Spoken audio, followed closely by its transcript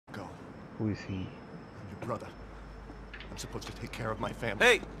Who is he? I'm your brother. I'm supposed to take care of my family.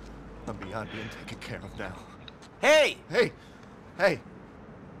 Hey! I'm beyond being taken care of now. Hey! Hey! Hey!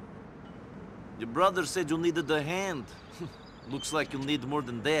 Your brother said you needed a hand. Looks like you'll need more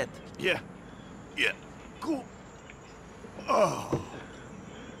than that. Yeah. Yeah. Cool. Oh.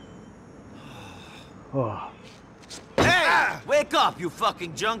 Oh. Hey! Ah! Wake up, you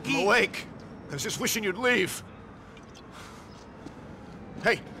fucking junkie! I'm awake. I was just wishing you'd leave.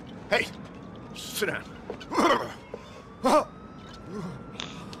 Hey! Hey! Sit down.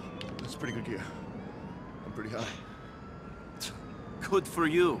 That's pretty good gear. I'm pretty high. Good for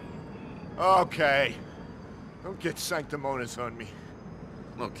you. Okay. Don't get sanctimonious on me.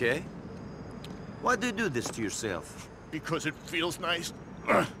 Okay. Why do you do this to yourself? Because it feels nice.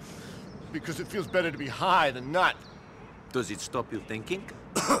 Because it feels better to be high than not. Does it stop you thinking?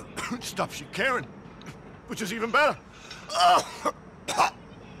 It stops you caring. Which is even better.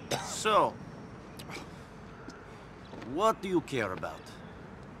 So, what do you care about?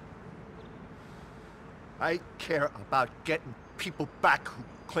 I care about getting people back who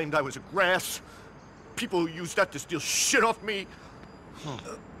claimed I was a grass. People who used that to steal shit off me.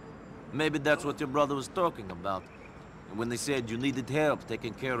 Maybe that's what your brother was talking about. When they said you needed help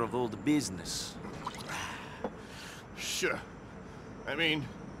taking care of all the business. Sure. I mean,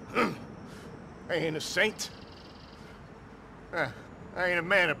 I ain't a saint. I ain't a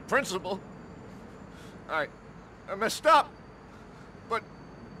man of principle. I messed up. But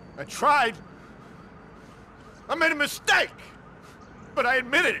I tried. I made a mistake. But I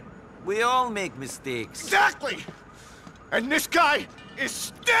admitted it. We all make mistakes. Exactly! And this guy is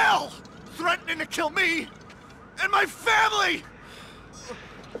still threatening to kill me and my family!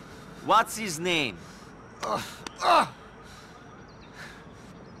 What's his name?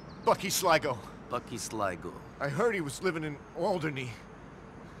 Bucky Sligo. Bucky Sligo. I heard he was living in Alderney.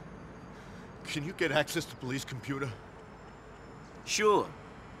 Can you get access to police computer? Sure.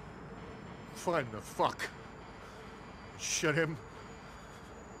 Find the fuck. Shut him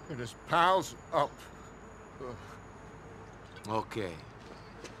and his pals up. Okay.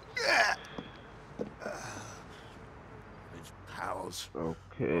 His pals.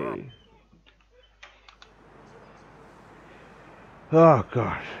 Okay. Oh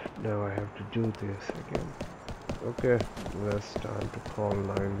gosh, now I have to do this again. Okay, that's time to call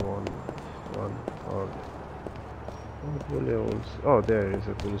 911 or what really owns. Oh, there is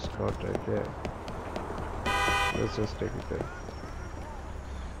a police car right there. Let's just take it there.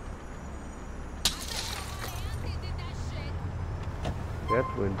 That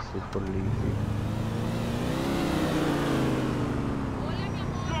went super easy.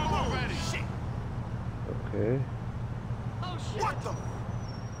 Okay. What the?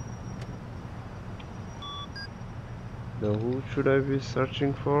 Now who should I be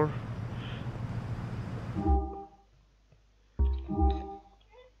searching for?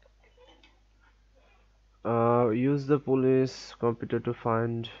 Use the police computer to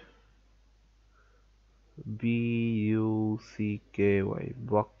find Bucky.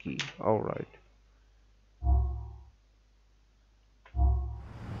 Bucky. Alright.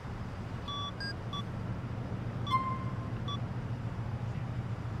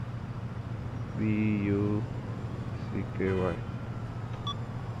 Bucky.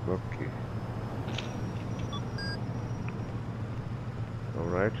 Bucky.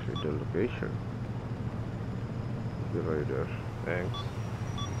 Alright, hit the location. Be right there. Thanks.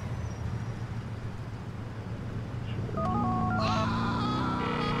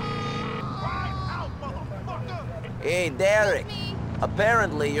 Hey, Derek.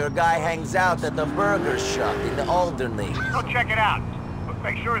 Apparently your guy hangs out at the burger shop in the Alderney. Go check it out. But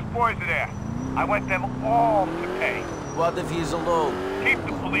make sure his boys are there. I want them all to pay. What if he's alone? Keep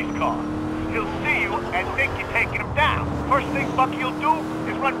the police car. He'll see you and think you're taking him down. First thing Bucky'll do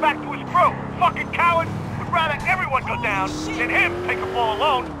is run back to his crew. Fucking coward! Would rather everyone go down than him take a fall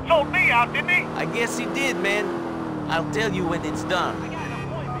alone. Sold me out, didn't he? I guess he did, man. I'll tell you when it's done.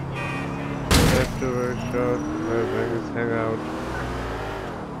 After a shot, where bangers hang out.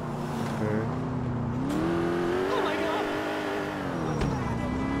 Okay.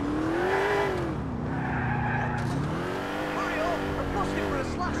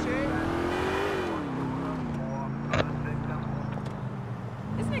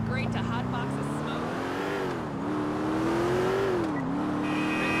 Isn't it great to hotbox a smoke?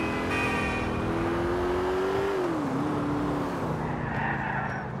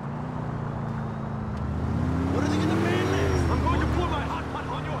 What are they gonna ban this? I'm going to pour my hot pot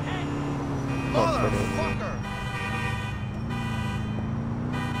on your head!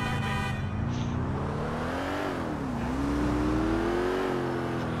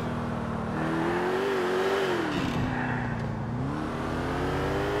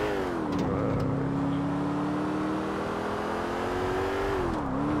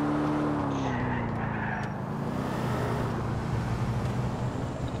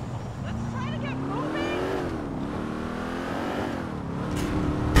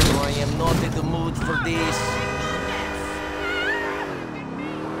 food for this.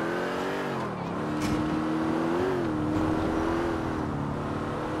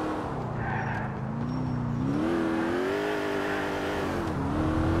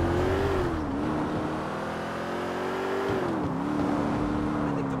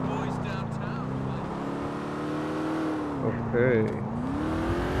 Okay.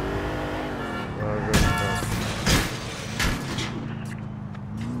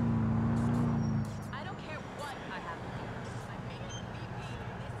 I don't care what I have to do. I'm making BP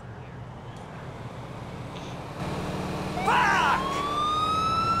disappear. Fuck!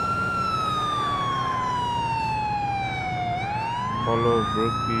 Follow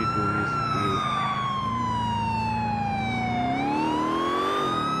Brookie to his cave.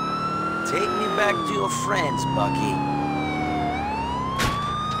 Take me back to your friends, Bucky.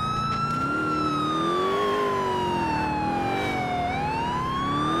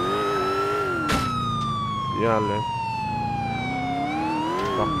 Yeah, let's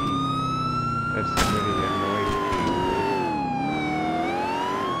Bucky. That's very annoying.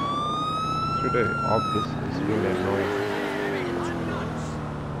 Today, obviously, it's really annoying.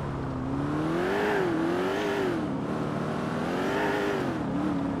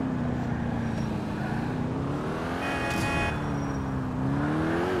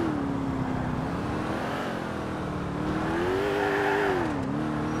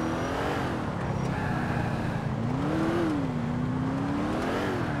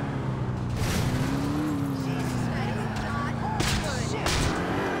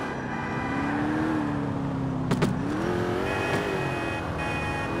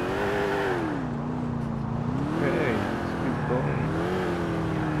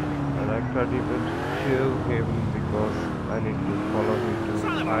 But even kill him because I need to follow him to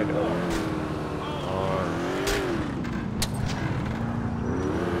hideout or to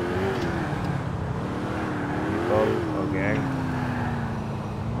people or gang,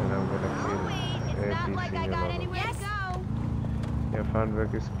 and I'm gonna kill every single one of them. Yeah,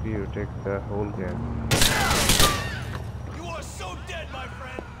 Funback is clear, take the whole gang. You are so dead, my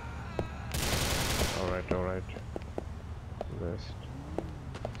friend. Alright. Rest.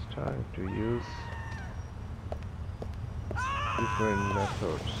 Time to use different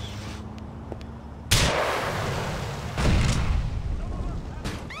methods.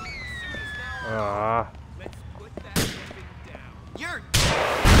 Let's put that weapon down. You're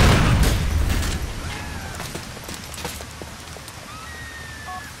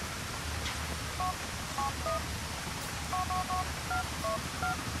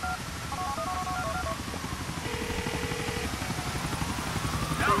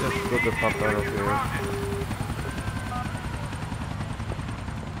Let's put the pop out of here.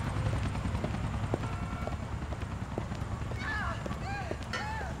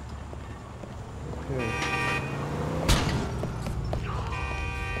 Okay.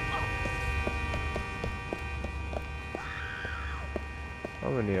 How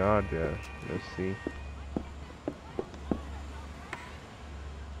many are there? Let's see.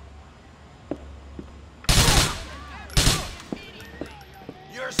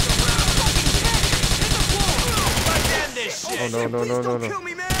 Oh no. kill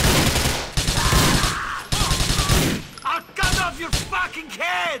me, man. I'll cut off your fucking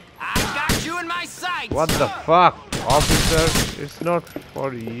head. I got you in my sights! What the fuck, officer? It's not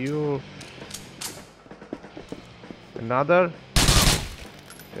for you. Another?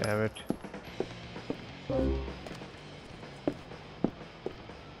 Damn it.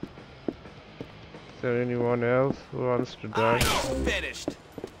 Is there anyone else who wants to die? I'm finished.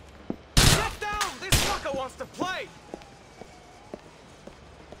 Get down! This fucker wants to play.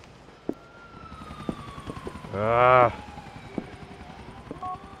 Ah.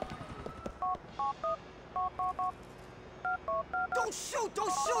 Don't shoot!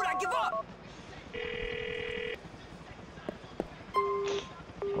 I give up!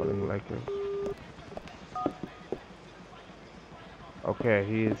 Falling like him. Okay,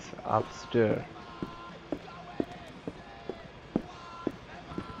 he is upstairs.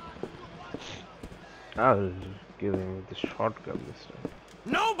 I'll kill him with the shotgun this time.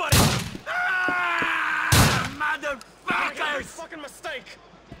 Nobody! Motherfuckers! Fucking mistake!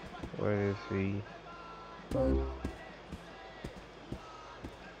 Where is he?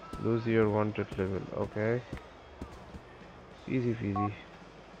 Lose your wanted level, okay. Easy peasy.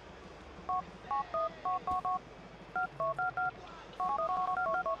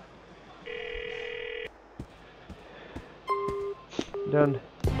 Done.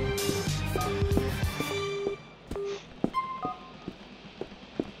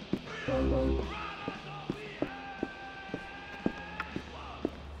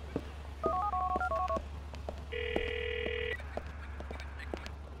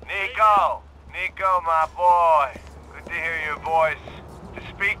 Nico, my boy. Good to hear your voice. To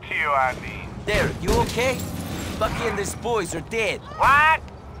speak to you, I mean. Derek, you okay? Bucky and his boys are dead. What?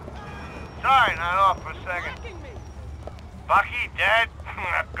 Sorry, not off for a second. Bucky dead?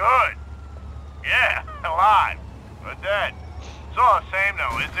 Good. Yeah, alive. But dead. It's all the same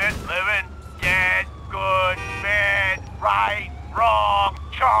though, is it? Living, dead, good, bad, right, wrong,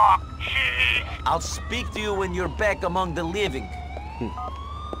 chalk, cheese. I'll speak to you when you're back among the living.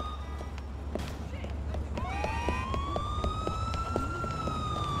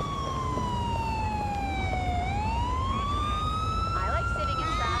 I like sitting in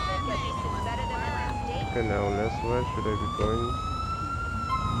traffic, at least it's better than my last date. Okay, now let's where should I be going?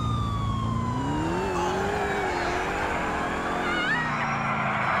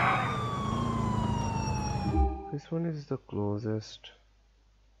 This one is the closest.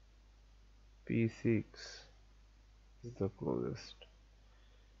 P6 is the closest.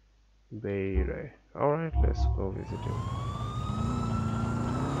 Bay Ray. Alright, let's go visit him.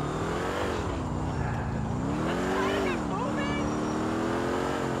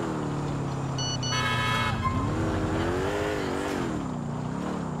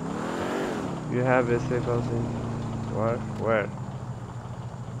 You have a safe housing? What? Where?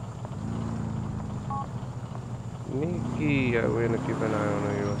 Nikki, we're gonna keep an eye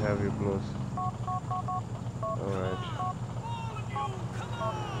on you. Have you close? Alright.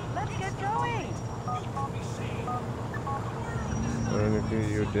 Let's get going. Nikki,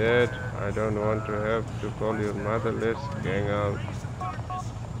 you dead? I don't want to have to call your mother. Let's gang out.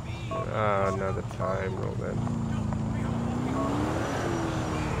 Ah, another time, Roman.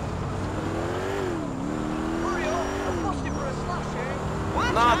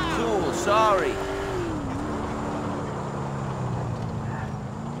 Not cool, sorry.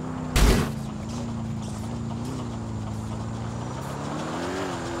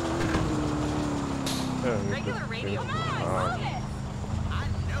 Regular radio?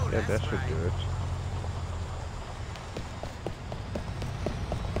 Yeah, that should do it.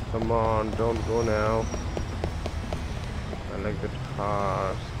 Come on, don't go now. I like the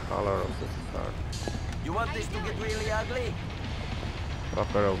color of this car. You want this to get really ugly? Walk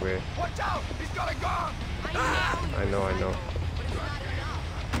her away. Watch out! He's got a gun! I know, I know.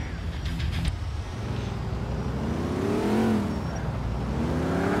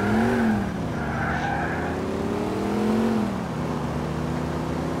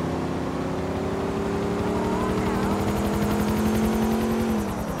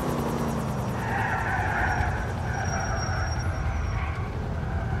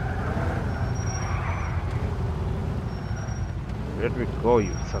 Let me go,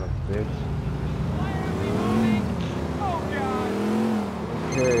 you son of a bitch.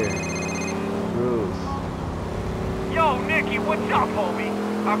 Okay. Bruce. Yo, Nicky, what's up, homie?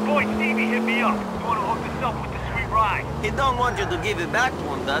 Our boy Stevie hit me up. You want to hook us up with the sweet ride? He don't want you to give it back to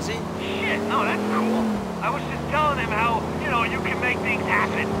him, does he? Shit, no, that's cool. I was just telling him how, you can make things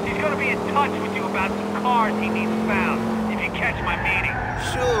happen. He's gonna be in touch with you about some cars he needs found, if you catch my meaning.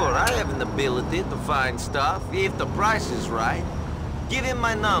 Sure, I have an ability to find stuff, if the price is right. Give him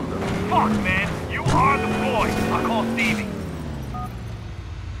my number. Fuck, man. You are the boy. I'll call Stevie.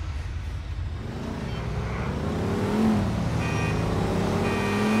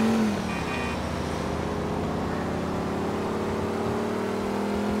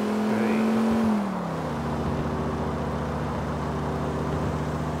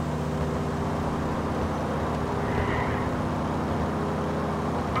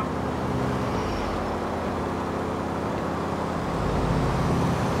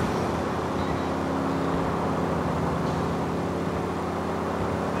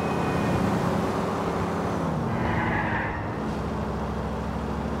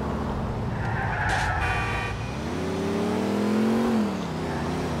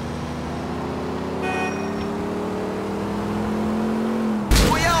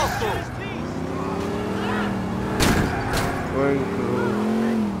 Going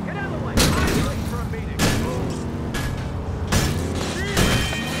through. Get out of the way. I'm late for a meeting.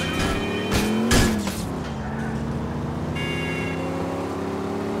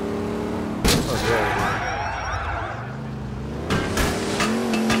 Oh, there it is.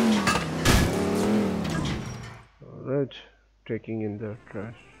 Alright, taking in the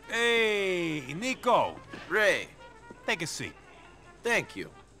trash. Hey, Nico. Ray, Take a seat. thank you.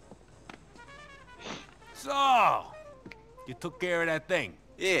 So, you took care of that thing.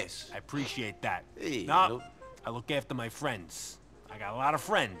 Yes. I appreciate that. Hey, No, no- I look after my friends. I got a lot of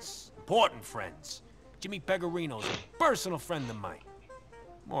friends. Important friends. Jimmy Pecorino's a personal friend of mine.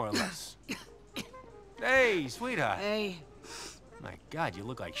 More or less. Hey, sweetheart. Hey, My God, you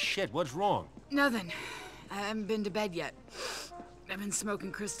look like shit. What's wrong? Nothing. I haven't been to bed yet. I've been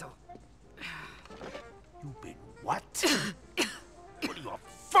smoking crystal. You've been what? What are you, a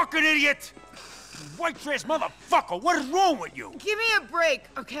fucking idiot? You white trash motherfucker, what is wrong with you? Give me a break,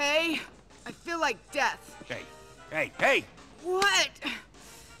 okay? I feel like death. Hey! What?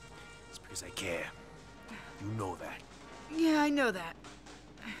 It's because I care. You know that. Yeah, I know that.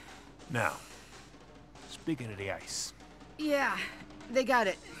 Now, speaking of the ice. Yeah, they got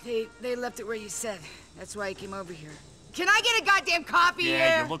it. They left it where you said. That's why I came over here. Can I get a goddamn coffee here?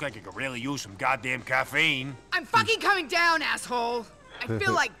 Yeah, you look like you could really use some goddamn caffeine. I'm fucking coming down, asshole. I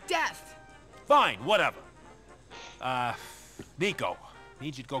feel like death. Fine, whatever. Nico,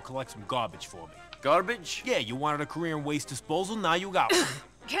 need you to go collect some garbage for me. Garbage? Yeah, you wanted a career in waste disposal, now you got one.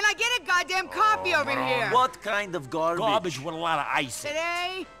 Can I get a goddamn coffee over here? What kind of garbage? Garbage with a lot of ice in it.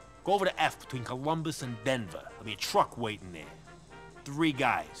 Today? Go over to F between Columbus and Denver. There'll be a truck waiting there. 3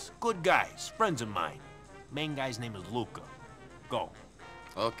 guys. Good guys. Friends of mine. Main guy's name is Luca. Go.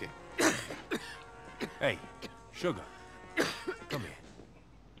 Okay. Hey, Sugar. Come here.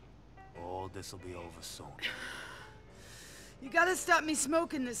 All this'll be over soon. You gotta stop me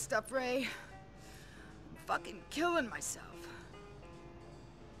smoking this stuff, Ray. I'm fucking killing myself.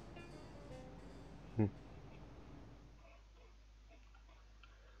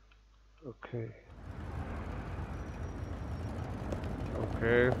 Okay.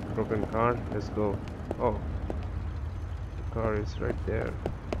 Okay, broken car, let's go. Oh, the car is right there.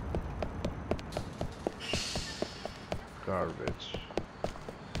 Garbage.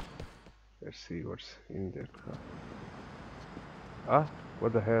 Let's see what's in that car. Ah,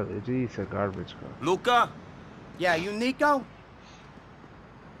 what the hell? It is a garbage car. Luca? Yeah, you Nico?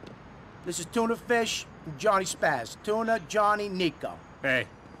 This is Tuna Fish and Johnny Spaz. Tuna, Johnny, Nico. Hey.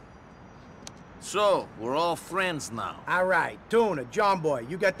 So, we're all friends now. All right, Tuna, John Boy,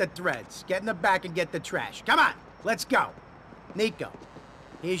 you get the threads. Get in the back and get the trash. Come on, let's go. Nico,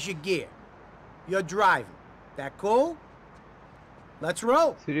 here's your gear. You're driving. That cool? Let's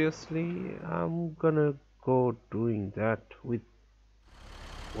roll. Seriously, I'm gonna go doing that with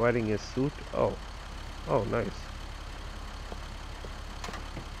wearing a suit. Oh, nice.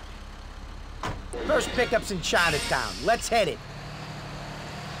 First pickup's in Chinatown. Let's hit it.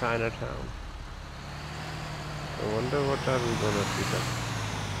 Chinatown. I wonder what are we gonna pick up.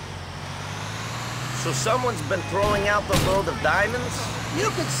 So someone's been throwing out the load of diamonds?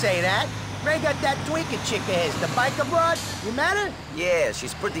 You could say that. Ray got that tweaker chick of his, the biker broad. You met her? Yeah,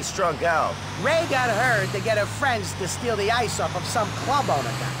 she's pretty strung out. Ray got her to get her friends to steal the ice off of some club owner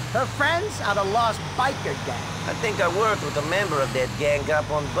guy. Her friends are the Lost Biker Gang. I think I worked with a member of that gang up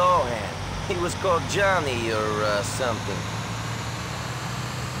on Bohan. He was called Johnny or something.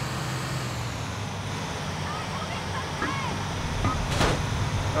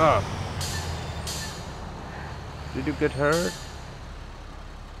 Ah. Did you get hurt?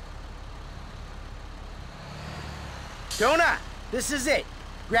 Tuna, this is it.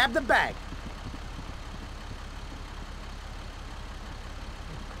 Grab the bag.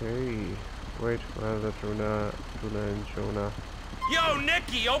 Okay. Wait, where are the tuna and Jonah? Yo,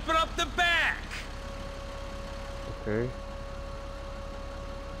 Nicky, open up the back! Okay.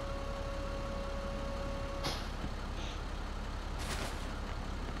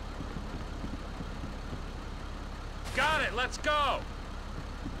 Got it, let's go!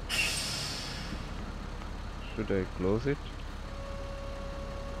 Should I close it?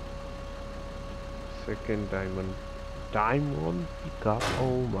 Second diamond. Diamond pickup.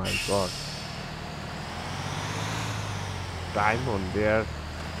 Oh my god. Diamond there.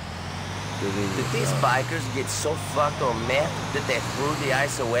 Did these bikers get so fucked on meth that they threw the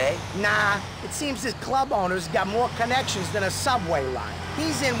ice away? Nah, it seems this club owner's got more connections than a subway line.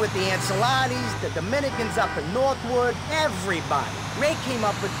 He's in with the Anselatis, the Dominicans up in Northwood, everybody. Ray came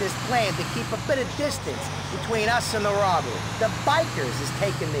up with this plan to keep a bit of distance between us and the robbery. The bikers is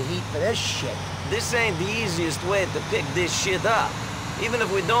taking the heat for this shit. This ain't the easiest way to pick this shit up, even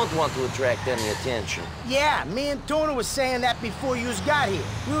if we don't want to attract any attention. Yeah, me and Tuna was saying that before you got here.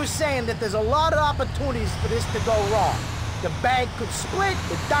 We were saying that there's a lot of opportunities for this to go wrong. The bag could split,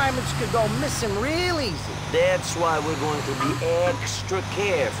 the diamonds could go missing real easy. That's why we're going to be extra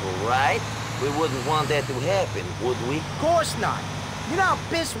careful, right? We wouldn't want that to happen, would we? Of course not. You know how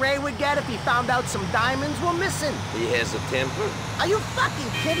pissed Ray would get if he found out some diamonds were missing? He has a temper? Are you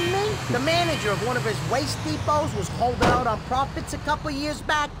fucking kidding me? The manager of one of his waste depots was holding out on profits a couple years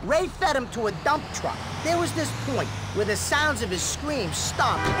back. Ray fed him to a dump truck. There was this point where the sounds of his screams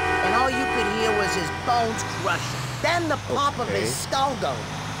stopped, and all you could hear was his bones crushing. Then the pop of his skull going.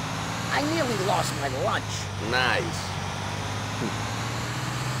 I nearly lost my lunch. Nice.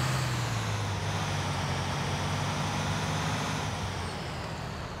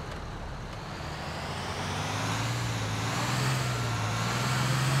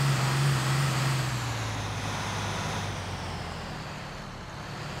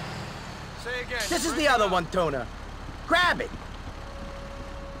 Say again. This is the other one, Tuna. Grab it.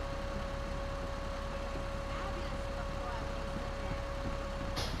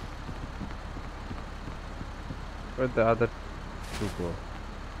 Where'd the other two go?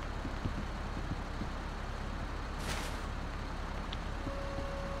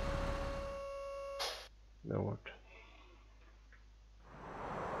 Now what?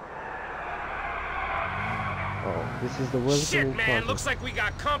 Oh, this is the welcoming Shit, man, party. looks like we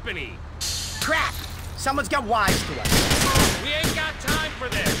got company. Crap! Someone's got wise to us. We ain't got time for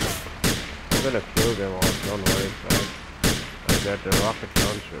this. I'm gonna kill them all, don't worry. I got the rocket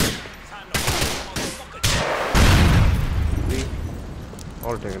launcher. See?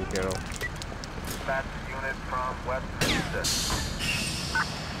 All taken care of. That's unit from West Houston.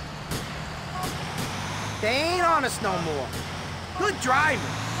 They ain't on us no more. Good driving.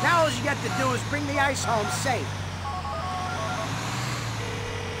 Now all you got to do is bring the ice home safe.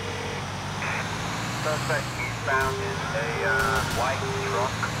 Suspect eastbound in a white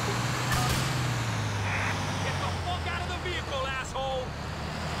truck. Get the fuck out of the vehicle, asshole!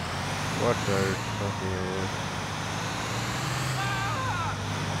 What are you talking about?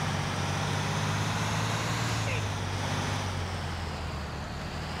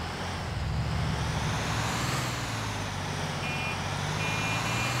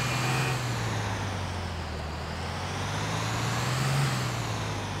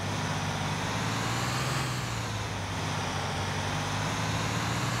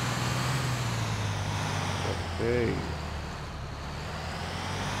 Okay.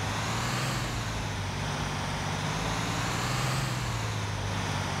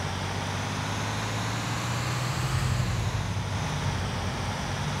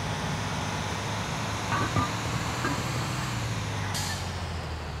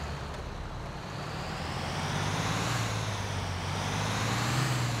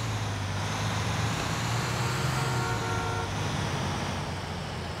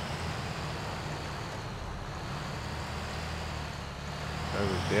 Are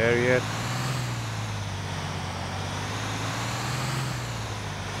we there yet?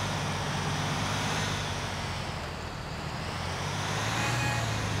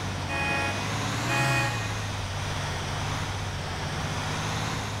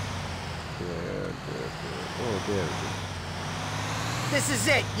 Oh, there it is. This is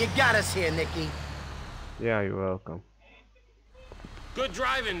it. You got us here, Nicky. Yeah, you're welcome. Good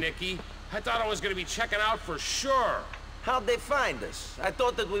driving, Nicky. I thought I was gonna be checking out for sure. How'd they find us? I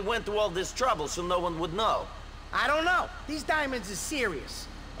thought that we went through all this trouble so no one would know. I don't know. These diamonds are serious.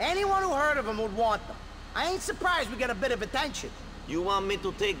 Anyone who heard of them would want them. I ain't surprised we got a bit of attention. You want me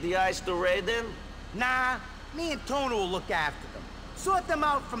to take the ice to Ray then? Nah, me and Tona will look after them. Sort them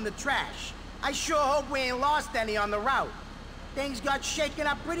out from the trash. I sure hope we ain't lost any on the route. Things got shaken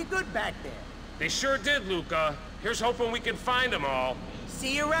up pretty good back there. They sure did, Luca. Here's hoping we can find them all.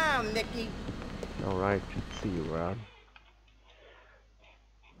 See you around, Nicky. Alright, see you around.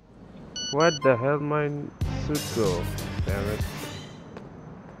 What the hell my suit go? Damn it.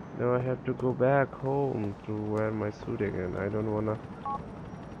 Now I have to go back home to wear my suit again. I don't wanna...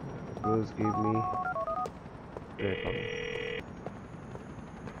 Those give me... They're coming.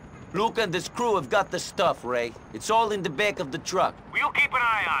 Luke and his crew have got the stuff, Ray. It's all in the back of the truck. Will you keep an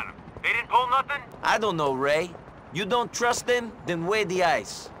eye on them? They didn't pull nothing? I don't know, Ray. You don't trust them? Then weigh the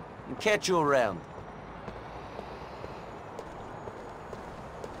ice. And catch you around.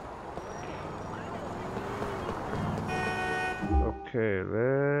 Okay,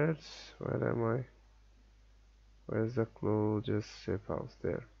 let's... Where am I? Where's the closest safe house?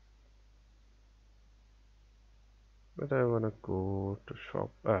 There. But I wanna go to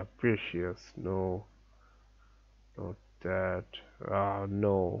shop. Ah, Precious. No. Not that. Ah,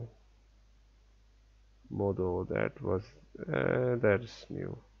 no. Modo. That was. That's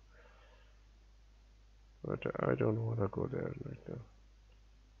new. But I don't wanna go there right now.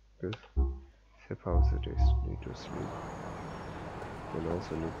 Because safe house it is. Need to sleep. And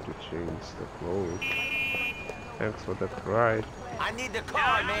also need to change the clothes. Thanks for the ride. I need the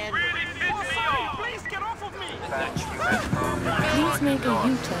car, man. Please get off of me! Please make a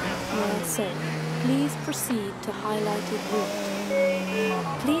U-turn where safe. Please proceed to highlighted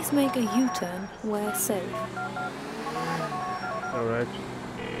route. Please make a U-turn where safe. Alright.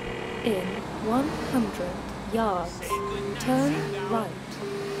 In 100 yards, turn right.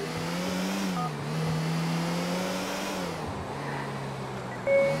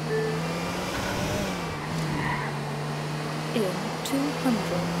 In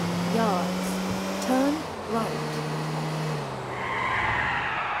 200 yards, turn right.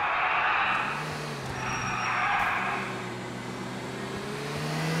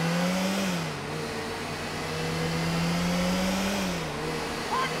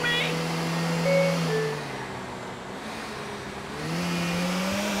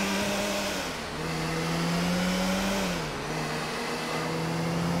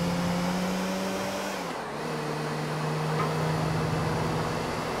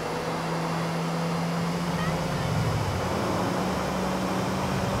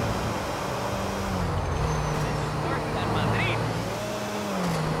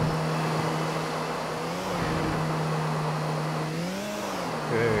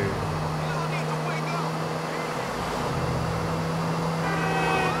 Going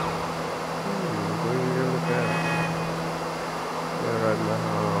really fast. They're at my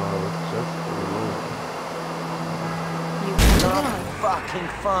house, just for the moment. You have Not arrived. fucking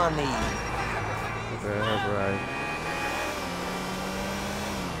funny. Okay, I have right.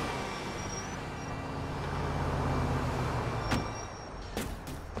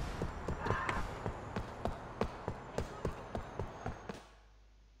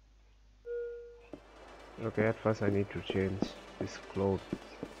 Okay, at first I need to change this clothes.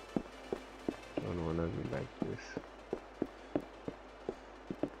 Don't wanna be like this.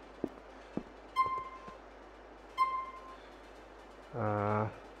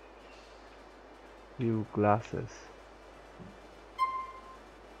 New glasses.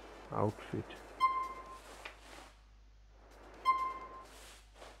 Outfit.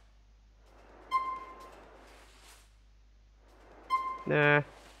 Nah.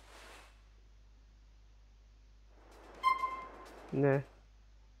 Nah.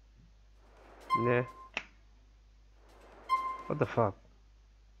 Nah. What the fuck?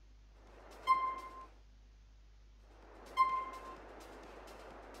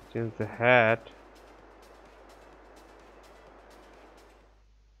 Change the hat.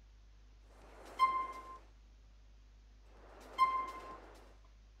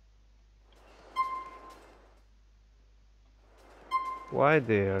 Why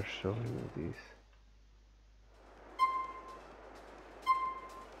they are showing these?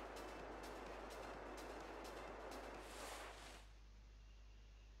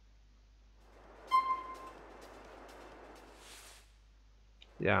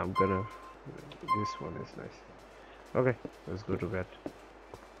 Yeah, I'm gonna. This one is nice. Okay, let's go to bed.